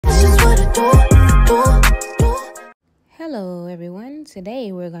Hello everyone,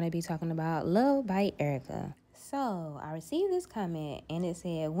 today we're going to be talking about Love by Erica. So I received this comment and it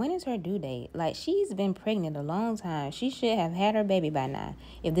said, when is her due date? Like, she's been pregnant a long time. She should have had her baby by now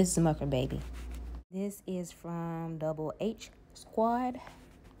if this is a mucker baby. This is from Double H Squad.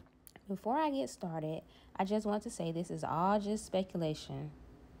 Before I get started, I just want to say this is all just speculation.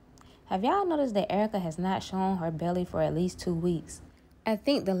 Have y'all noticed that Erica has not shown her belly for at least 2 weeks? I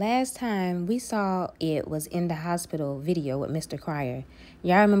think the last time we saw it was in the hospital video with Mr. Cryer.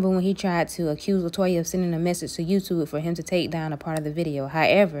 Y'all remember when he tried to accuse Latoya of sending a message to YouTube for him to take down a part of the video.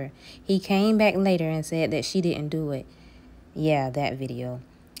 However, he came back later and said that she didn't do it. Yeah, that video.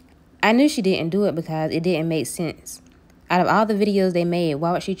 I knew she didn't do it because it didn't make sense. Out of all the videos they made,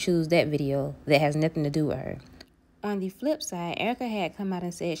 why would she choose that video that has nothing to do with her? On the flip side, Erica had come out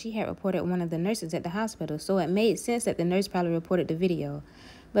and said she had reported one of the nurses at the hospital, so it made sense that the nurse probably reported the video.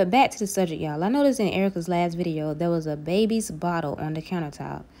 But back to the subject, y'all. I noticed in Erica's last video, there was a baby's bottle on the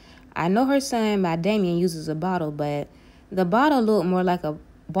countertop. I know her son, by Damien, uses a bottle, but the bottle looked more like a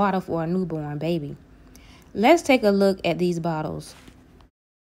bottle for a newborn baby. Let's take a look at these bottles.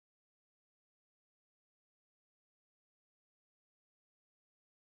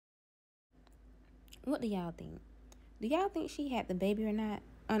 What do y'all think? Do y'all think she had the baby or not?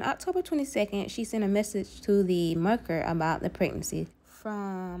 On October 22nd, she sent a message to the mucker about the pregnancy.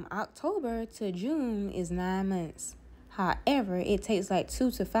 From October to June is 9 months. However, it takes like 2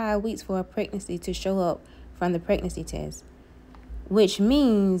 to 5 weeks for a pregnancy to show up from the pregnancy test, which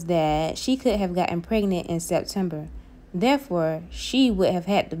means that she could have gotten pregnant in September. Therefore, she would have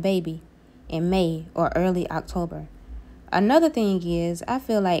had the baby in May or early October. Another thing is, I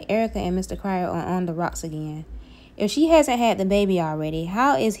feel like Erica and Mr. Cryer are on the rocks again. If she hasn't had the baby already,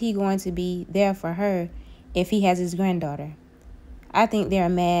 how is he going to be there for her if he has his granddaughter? I think they're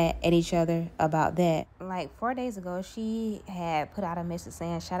mad at each other about that. Like 4 days ago, she had put out a message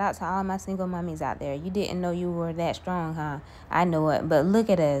saying, shout out to all my single mommies out there. You didn't know you were that strong, huh? I know it, but look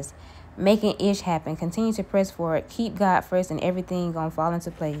at us. Making ish happen. Continue to press forward. Keep God first and everything gonna fall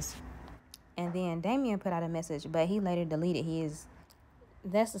into place. And then Damien put out a message, but he later deleted his.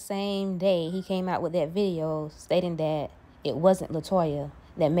 That's the same day he came out with that video stating that it wasn't Latoya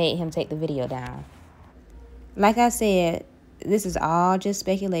that made him take the video down. Like I said, this is all just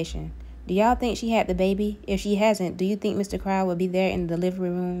speculation. Do y'all think she had the baby? If she hasn't, do you think Mr. Cryer would be there in the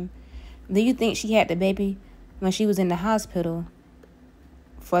delivery room? Do you think she had the baby when she was in the hospital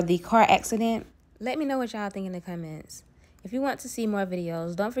for the car accident? Let me know what y'all think in the comments. If you want to see more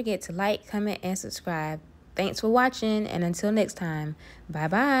videos, don't forget to like, comment, and subscribe. Thanks for watching, and until next time,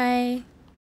 bye-bye.